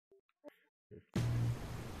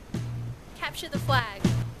Capture the flag.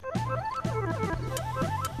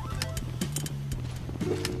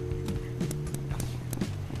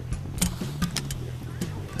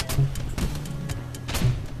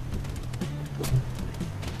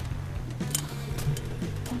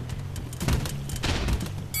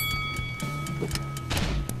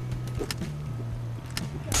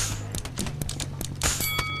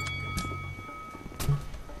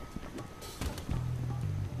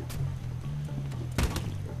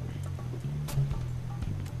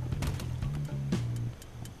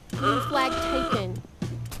 Blue flag taken.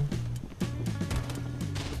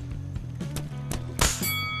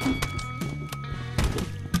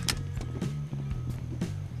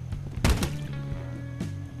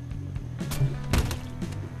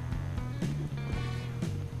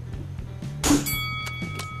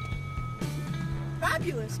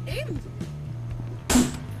 Fabulous aimed.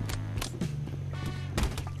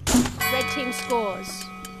 Red team scores.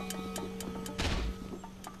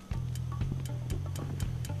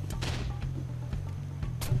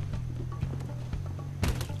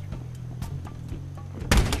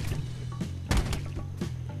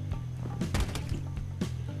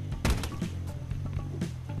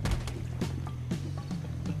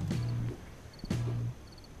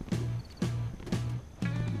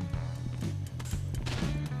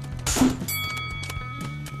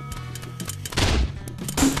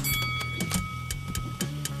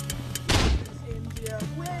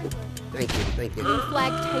 Thank you. Blue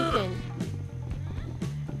flag taken.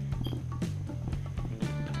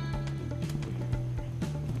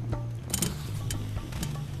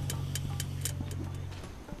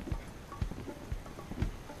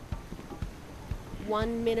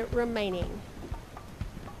 One minute remaining.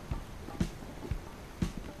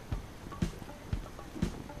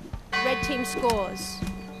 Red team scores.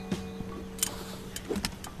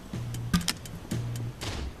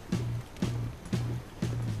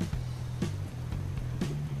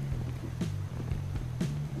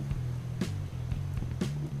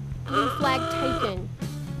 Blue flag taken.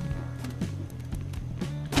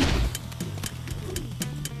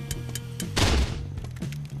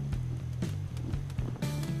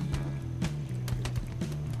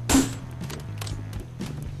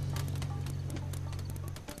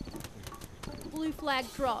 Blue flag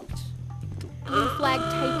dropped. Blue flag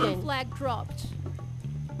taken. Blue flag dropped.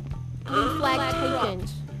 Blue flag taken.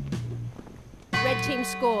 Red team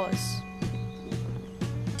scores.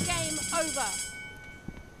 Game over.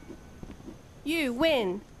 You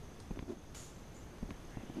win.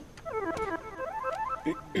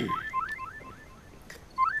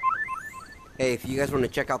 Hey, if you guys want to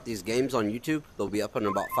check out these games on YouTube, they'll be up in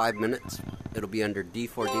about 5 minutes. It'll be under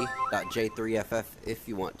d4d.j3ff if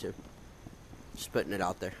you want to. Just putting it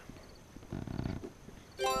out there.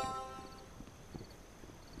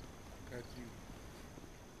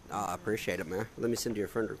 I appreciate it, man. Let me send you a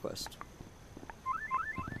friend request.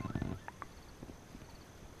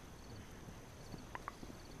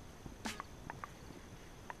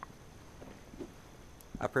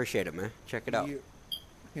 I appreciate it, man. Check it out.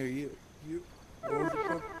 Here, you. What was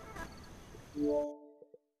it called?